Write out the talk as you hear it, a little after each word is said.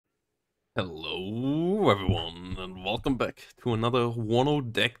Hello everyone and welcome back to another WARNO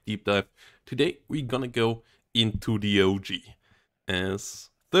deck deep dive. Today we're gonna go into the OG. As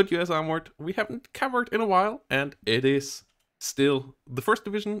third US Armored we haven't covered in a while, and it is still the first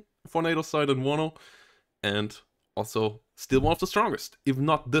division for NATO side in WARNO, and also still one of the strongest, if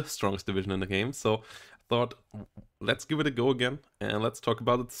not the strongest division in the game. So I thought, let's give it a go again and let's talk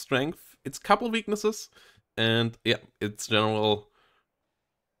about its strength, its couple weaknesses, and yeah, its general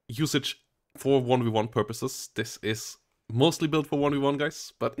usage for 1v1 purposes. This is mostly built for 1v1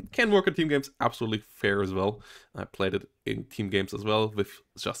 guys, but it can work in team games absolutely fair as well. I played it in team games as well with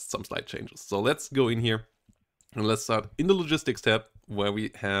just some slight changes. So let's go in here and let's start in the logistics tab, where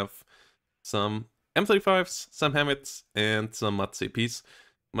we have some M35s, some Hammets, and some MUD CPs.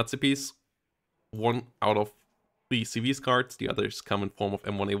 MUD CPs, 1 out of 3 CVs cards, the others come in form of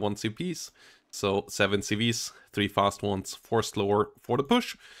M1A1 CPs. So 7 CVs, 3 fast ones, 4 slower for the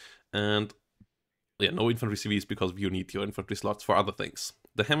push, and yeah, no infantry CVs because you need your infantry slots for other things.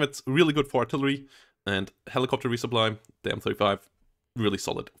 The Hammet's really good for artillery and helicopter resupply. The M35 really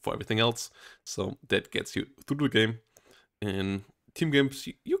solid for everything else, so that gets you through the game. In team games,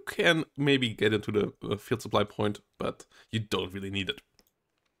 you can maybe get into the field supply point, but you don't really need it.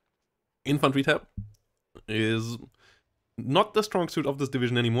 Infantry tab is not the strong suit of this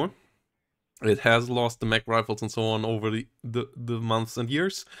division anymore. It has lost the mech rifles and so on over the months and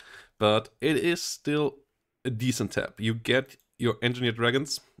years, but it is still a decent tab. You get your engineered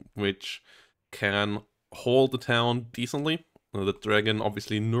dragons, which can hold the town decently. The dragon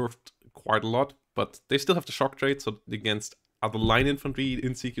obviously nerfed quite a lot, but they still have the shock trait, so against other line infantry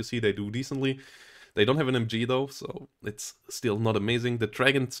in CQC they do decently. They don't have an MG though, so it's still not amazing. The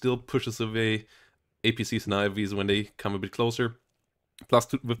dragon still pushes away APCs and IFVs when they come a bit closer. Plus,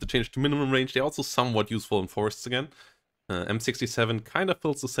 with the change to minimum range, they're also somewhat useful in forests again. M67 kind of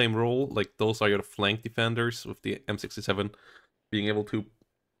fills the same role, like those are your flank defenders, with the M67 being able to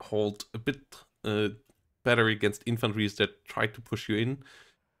hold a bit better against infantries that try to push you in.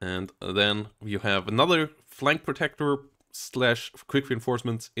 And then you have another flank protector slash quick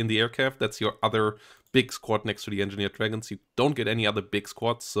reinforcements in the aircraft. That's your other big squad next to the engineered dragons. You don't get any other big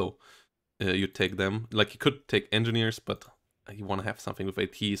squads, so you take them. Like, you could take engineers, but you want to have something with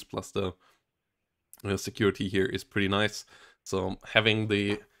ATs, plus the security here is pretty nice. So having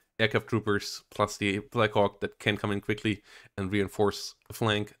the aircraft troopers plus the Black Hawk that can come in quickly and reinforce the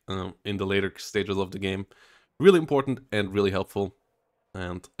flank in the later stages of the game, really important and really helpful.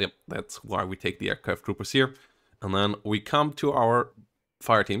 And yep, that's why we take the aircraft troopers here. And then we come to our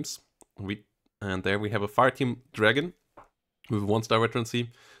fire teams. And there we have a fire team Dragon with 1-star veterancy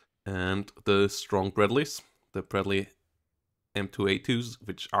and the strong Bradleys. The Bradley M2A2s,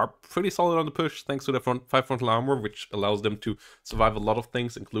 which are pretty solid on the push thanks to the 5 frontal armor, which allows them to survive a lot of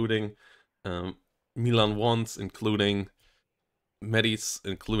things, including Milan 1s, including Medis,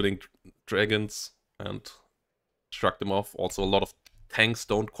 including dragons, and shrug them off. Also, a lot of tanks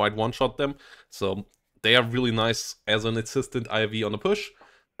don't quite one-shot them, so they are really nice as an assistant IV on the push,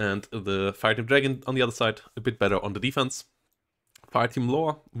 and the Fireteam Dragon on the other side a bit better on the defense. Fireteam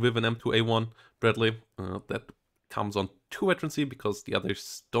Lore with an M2A1 Bradley that comes on 2 veterancy because the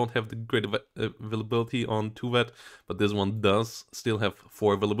others don't have the great availability on 2 vet, but this one does still have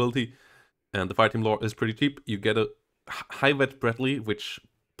 4 availability. And the Fireteam Lore is pretty cheap. You get a high vet Bradley, which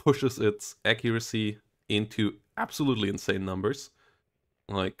pushes its accuracy into absolutely insane numbers.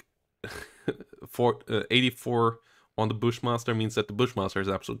 Like 84 on the Bushmaster means that the Bushmaster is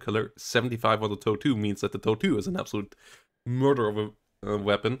absolute killer. 75 on the TOW 2 means that the TOW 2 is an absolute murder of a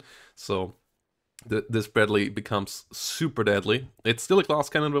weapon. So this Bradley becomes super deadly. It's still a class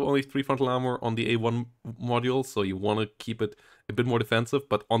cannon with only 3 frontal armor on the A1 module, so you want to keep it a bit more defensive,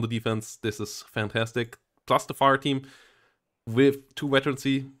 but on the defense, this is fantastic. Plus the fire team with 2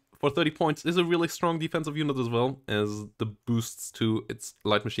 veterancy for 30 points is a really strong defensive unit as well, as the boosts to its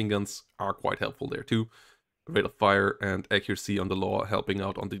light machine guns are quite helpful there too. Rate of fire and accuracy on the law helping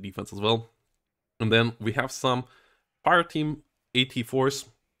out on the defense as well. And then we have some fire team AT4s,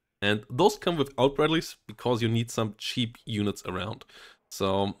 and those come without Bradleys because you need some cheap units around.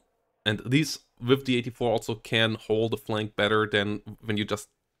 So, and these with the 84 also can hold the flank better than when you just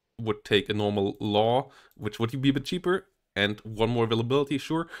would take a normal law, which would be a bit cheaper and 1 more availability,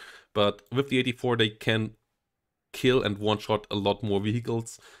 sure. But with the 84 they can kill and one-shot a lot more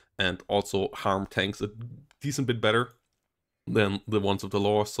vehicles and also harm tanks a decent bit better than the ones of the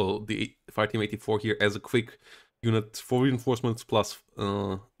law. So the Fireteam 84 here as a quick unit for reinforcements, plus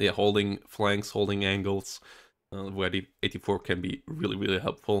holding flanks, holding angles, where the 84 can be really, really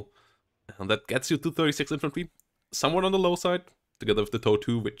helpful. And that gets you to 36 infantry, somewhat on the low side, together with the TOW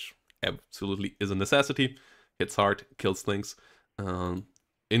 2, which absolutely is a necessity. Hits hard, kills things.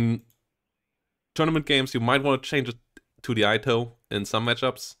 In tournament games, you might want to change it to the ITO in some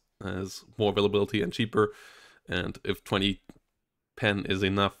matchups, as more availability and cheaper. And if 20 pen is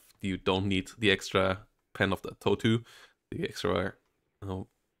enough, you don't need the extra pen of the TO2. The extra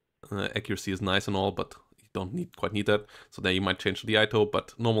accuracy is nice and all, but you don't quite need that. So then you might change to the ITO,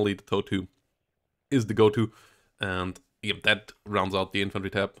 but normally the TO2 is the go-to. And yeah, that rounds out the infantry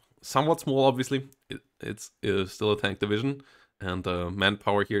tab. Somewhat small, obviously. It's still a tank division, and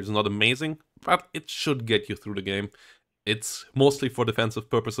manpower here is not amazing, but it should get you through the game. It's mostly for defensive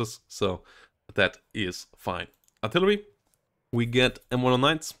purposes, so that is fine. Artillery, we get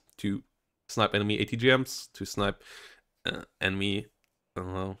M109s to snipe enemy ATGMs, to snipe enemy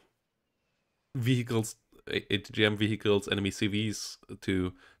vehicles, ATGM vehicles, enemy CVs,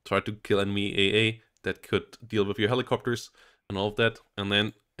 to try to kill enemy AA that could deal with your helicopters and all of that. And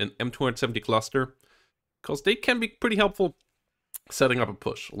then an M270 cluster, because they can be pretty helpful setting up a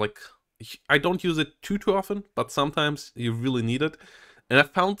push. Like, I don't use it too often, but sometimes you really need it. And I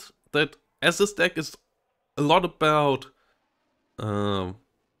found that as this deck is a lot about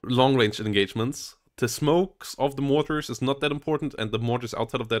long-range engagements, the smokes of the mortars is not that important, and the mortars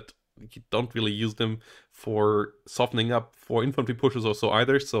outside of that, you don't really use them for softening up for infantry pushes or so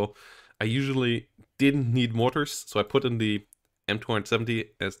either, so I usually didn't need mortars, so I put in the M270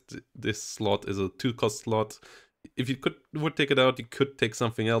 as this slot is a 2-cost slot. If you would take it out, you could take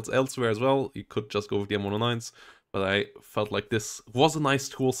something else elsewhere as well. You could just go with the M109s, but I felt like this was a nice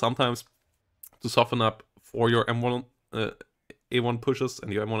tool sometimes to soften up for your M1 A1 pushes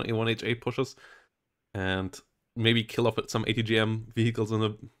and your M1 A1HA pushes, and maybe kill off some ATGM vehicles in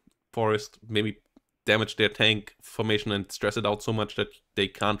the forest, maybe damage their tank formation and stress it out so much that they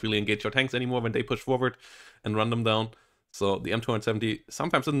can't really engage your tanks anymore when they push forward and run them down. So the M270,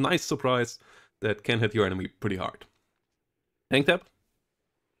 sometimes a nice surprise that can hit your enemy pretty hard. Tank tab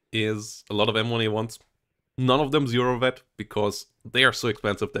is a lot of M1A1s. None of them 0 vet, because they are so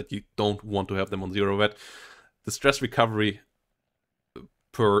expensive that you don't want to have them on 0 vet. The stress recovery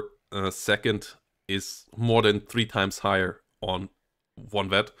per second is more than 3 times higher on 1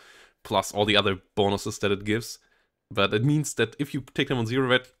 vet, plus all the other bonuses that it gives. But it means that if you take them on 0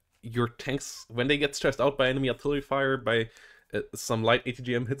 vet, your tanks, when they get stressed out by enemy artillery fire, by some light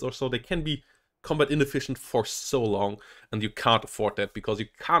ATGM hits or so, they can be combat inefficient for so long, and you can't afford that because you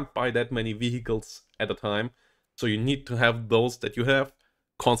can't buy that many vehicles at a time. So you need to have those that you have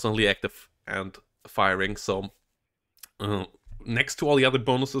constantly active and firing. So next to all the other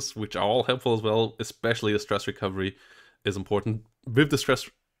bonuses, which are all helpful as well, especially the stress recovery is important. With the stress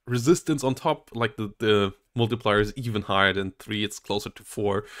resistance on top, like the multiplier is even higher than 3, it's closer to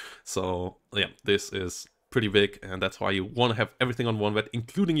 4. So yeah, this is pretty big, and that's why you want to have everything on 1 vet,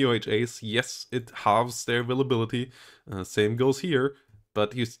 including your HAs. Yes, it halves their availability, same goes here,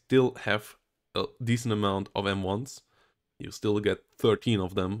 but you still have a decent amount of M1s. You still get 13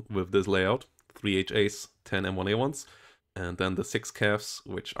 of them with this layout, 3 HAs, 10 M1A1s, and then the 6 calves,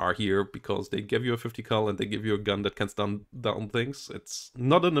 which are here because they give you a 50 cal and they give you a gun that can stun down things. It's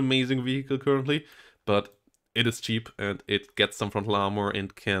not an amazing vehicle currently, but it is cheap and it gets some frontal armor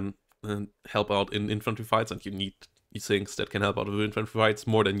and can help out in infantry fights, and you need things that can help out with infantry fights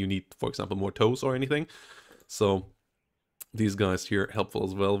more than you need, for example, more toes or anything. So these guys here helpful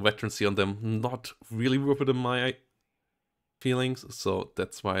as well. Veterancy on them, not really worth it in my feelings, so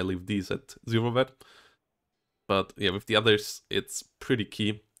that's why I leave these at 0 vet. But yeah, with the others, it's pretty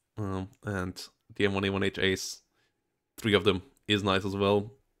key. And the M1A1HAs, 3 of them is nice as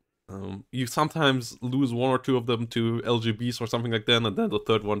well. You sometimes lose 1 or 2 of them to LGBs or something like that, and then the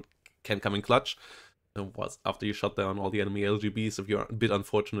third one can come in clutch. And was after you shut down all the enemy LGBs if you're a bit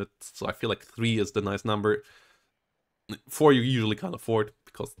unfortunate. So I feel like 3 is the nice number. 4 you usually can't afford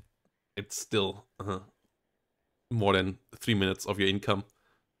because it's still more than 3 minutes of your income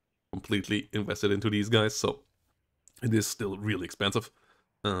completely invested into these guys. So it is still really expensive.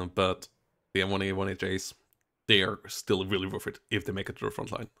 But the M1A1HAs, they are still really worth it if they make it to the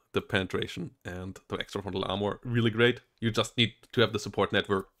front line. The penetration and the extra frontal armor, really great. You just need to have the support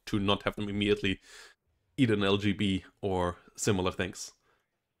network to not have them immediately eat an LGB or similar things.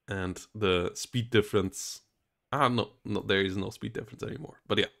 And the speed difference... no, there is no speed difference anymore.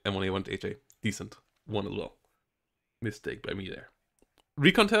 But yeah, M1A1HA, decent one as well. Mistake by me there.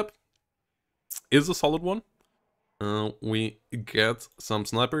 Recon tab is a solid one. We get some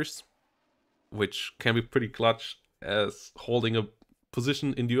snipers, which can be pretty clutch as holding a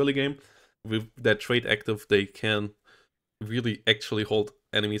position in the early game. With that trait active, they can really actually hold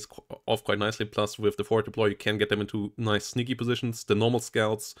enemies off quite nicely. Plus, with the forward deploy, you can get them into nice sneaky positions. The normal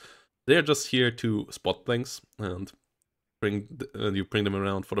scouts they're just here to spot things and you bring them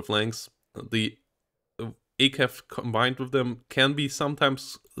around for the flanks. The ACAF combined with them can be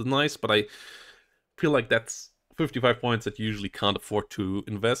sometimes nice, but I feel like that's 55 points that you usually can't afford to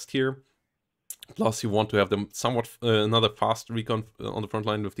invest here. Plus, you want to have them somewhat another fast recon on the front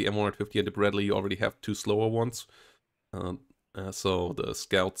line with the M150 and the Bradley. You already have two slower ones. So the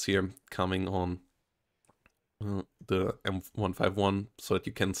scouts here coming on the M151 so that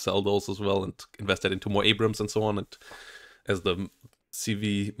you can sell those as well and invest that into more Abrams and so on. And as the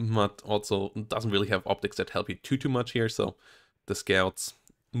CV MUD also doesn't really have optics that help you too much here, so the scouts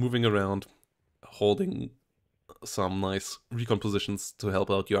moving around, holding some nice recon positions to help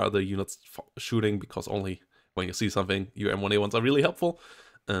out your other units shooting, because only when you see something your M1A1s are really helpful.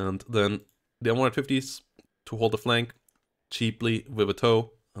 And then the M150s to hold the flank cheaply with a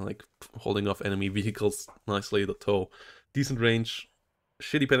tow, like holding off enemy vehicles nicely. The tow, decent range,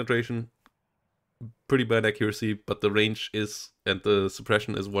 shitty penetration, pretty bad accuracy, but the range is, and the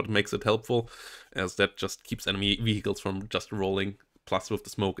suppression is what makes it helpful, as that just keeps enemy vehicles from just rolling. Plus with the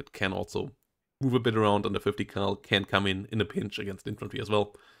smoke it can also move a bit around, and the 50 cal can come in a pinch against infantry as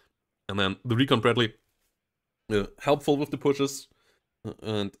well. And then the Recon Bradley, helpful with the pushes,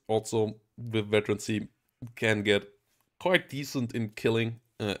 and also with veterancy can get quite decent in killing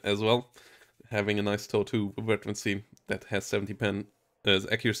as well. Having a nice tow too with veterancy that has 70 pen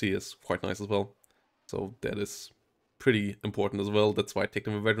accuracy is quite nice as well. So that is pretty important as well. That's why I take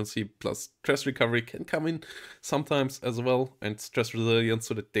them with veterancy. Plus stress recovery can come in sometimes as well, and stress resilience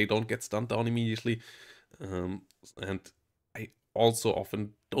so that they don't get stunned down immediately. And I also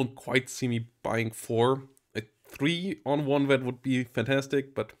often don't quite see me buying 4. A 3 on 1 vet would be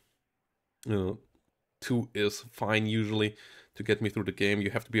fantastic, but 2 is fine usually to get me through the game. You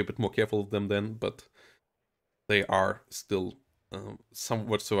have to be a bit more careful of them then, but they are still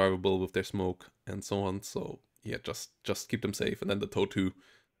somewhat survivable with their smoke and so on. So yeah, just keep them safe. And then the tow 2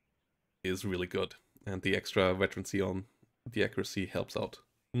 is really good, and the extra veterancy on the accuracy helps out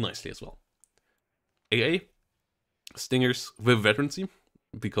nicely as well. AA Stingers with veterancy,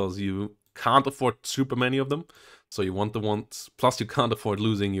 because you can't afford super many of them, so you want the ones, plus you can't afford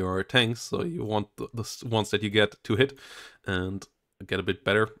losing your tanks, so you want the ones that you get to hit and get a bit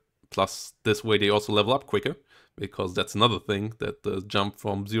better. Plus this way they also level up quicker, because that's another thing, that the jump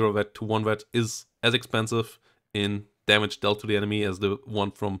from 0 vet to 1 vet is as expensive in damage dealt to the enemy as the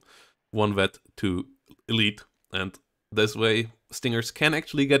one from 1 vet to elite. And this way Stingers can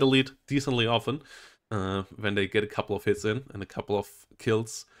actually get elite decently often when they get a couple of hits in and a couple of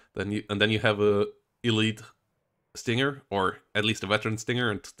kills. Then you have a elite Stinger, or at least a veteran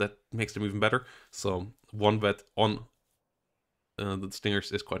Stinger, and that makes them even better. So 1 vet on the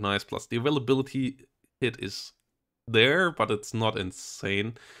Stingers is quite nice. Plus the availability hit is there, but it's not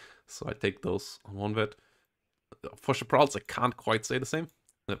insane, so I take those on 1 vet. For Chaparrals I can't quite say the same.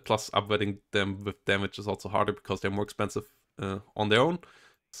 Plus upvetting them with damage is also harder because they're more expensive on their own,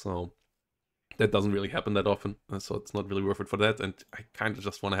 so that doesn't really happen that often, so it's not really worth it for that. And I kind of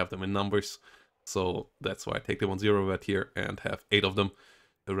just want to have them in numbers, so that's why I take them on 0 vet here and have 8 of them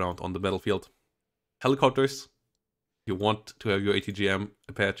around on the battlefield. Helicopters, you want to have your ATGM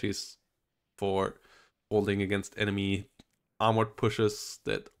Apaches for holding against enemy armored pushes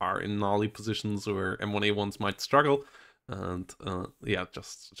that are in gnarly positions where M1A1s might struggle. And yeah,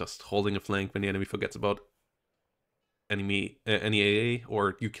 just holding a flank when the enemy forgets about any AA,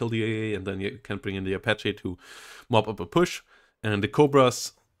 or you kill the AA and then you can bring in the Apache to mop up a push. And the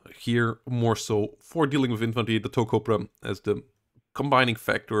Cobras here more so for dealing with infantry, the tow Cobra as the combining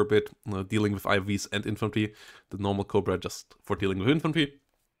factor a bit, dealing with IVs and infantry. The normal Cobra just for dealing with infantry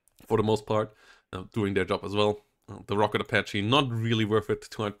for the most part, doing their job as well. The Rocket Apache, not really worth it.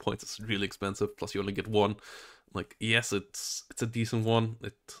 200 points is really expensive, plus you only get 1. Like, yes, it's a decent one.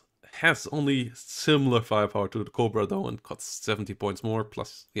 It has only similar firepower to the Cobra though, and costs 70 points more,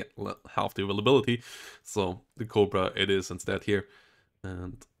 plus yeah, half the availability. So the Cobra it is instead here.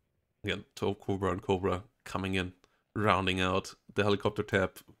 And again, tow Cobra and Cobra coming in, rounding out the helicopter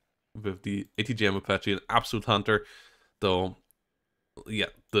tab with the ATGM Apache, an absolute hunter. Though yeah,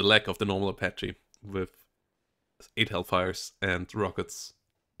 the lack of the normal Apache with 8 Hellfires and rockets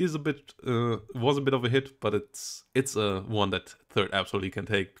is a bit was a bit of a hit, but it's a one that third absolutely can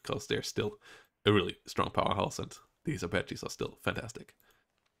take, because they're still a really strong powerhouse and these Apaches are still fantastic.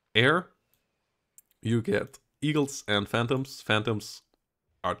 Air, you get Eagles and Phantoms. Phantoms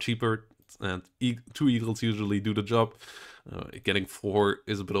are cheaper, and 2 Eagles usually do the job. Getting 4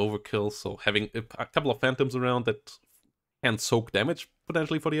 is a bit overkill, so having a couple of Phantoms around that can soak damage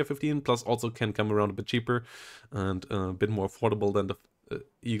potentially for the F-15, plus also can come around a bit cheaper and a bit more affordable than the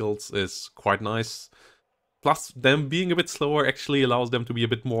eagles is quite nice. Plus, them being a bit slower actually allows them to be a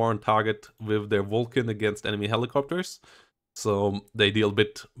bit more on target with their Vulcan against enemy helicopters. So they deal a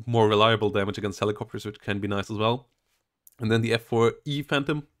bit more reliable damage against helicopters, which can be nice as well. And then the F4E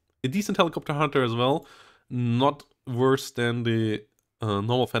Phantom, a decent helicopter hunter as well. Not worse than the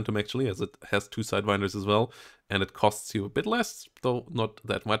normal Phantom actually, as it has 2 sidewinders as well. And it costs you a bit less, though not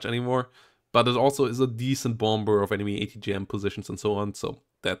that much anymore. But it also is a decent bomber of enemy ATGM positions and so on. So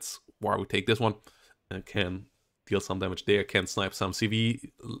that's why we take this one. Can deal some damage there, can snipe some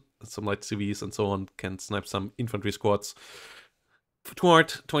CV, some light CVs and so on, can snipe some infantry squads.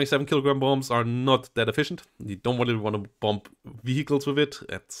 227 kilogram bombs are not that efficient. You don't want to bomb vehicles with it.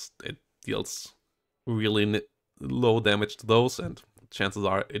 It deals really low damage to those, and chances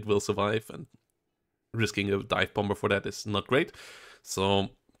are it will survive, and risking a dive bomber for that is not great.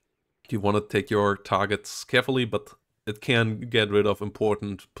 So you want to take your targets carefully, but it can get rid of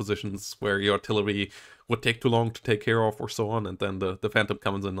important positions where your artillery would take too long to take care of or so on, and then the Phantom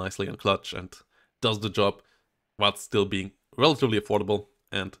comes in nicely and clutch and does the job while still being relatively affordable,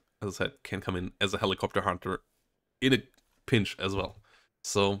 and as I said, can come in as a helicopter hunter in a pinch as well.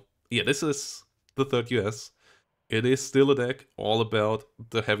 So yeah, this is the third US. It is still a deck all about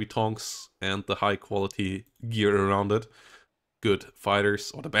the heavy tonks and the high quality gear around it. Good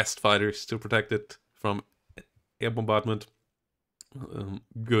fighters, or the best fighters, to protect it from air bombardment.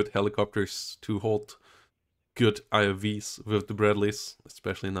 Good helicopters to hold good IFVs with the Bradleys,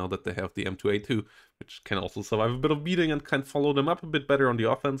 especially now that they have the M2A2, which can also survive a bit of beating and can follow them up a bit better on the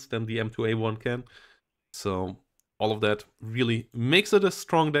offense than the M2A1 can. So all of that really makes it a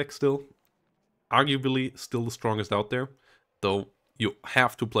strong deck still. Arguably still the strongest out there, though you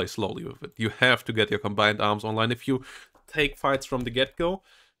have to play slowly with it. You have to get your combined arms online. If you take fights from the get-go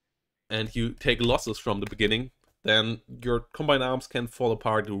and you take losses from the beginning, then your combined arms can fall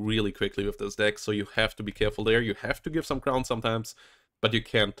apart really quickly with this deck, so you have to be careful there. You have to give some ground sometimes, but you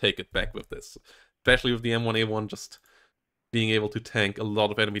can't take it back with this. Especially with the M1A1 just being able to tank a lot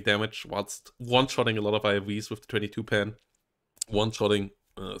of enemy damage whilst one-shotting a lot of IFVs with the 22 pen, one-shotting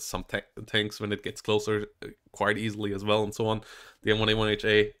some tanks when it gets closer quite easily as well, and so on. The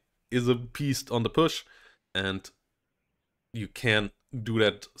M1A1HA is a beast on the push, and you can do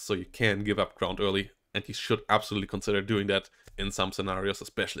that, so you can give up ground early, and you should absolutely consider doing that in some scenarios,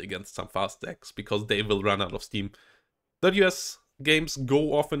 especially against some fast decks, because they will run out of steam. WS games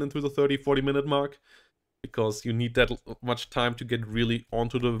go often into the 30-40 minute mark, because you need that much time to get really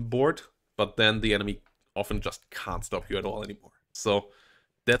onto the board, but then the enemy often just can't stop you at all anymore. So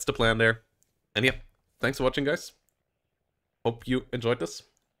that's the plan there. And yeah, thanks for watching, guys. Hope you enjoyed this.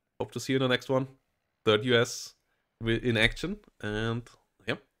 Hope to see you in the next one. Third US in action, and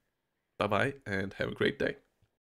yeah, bye bye and have a great day.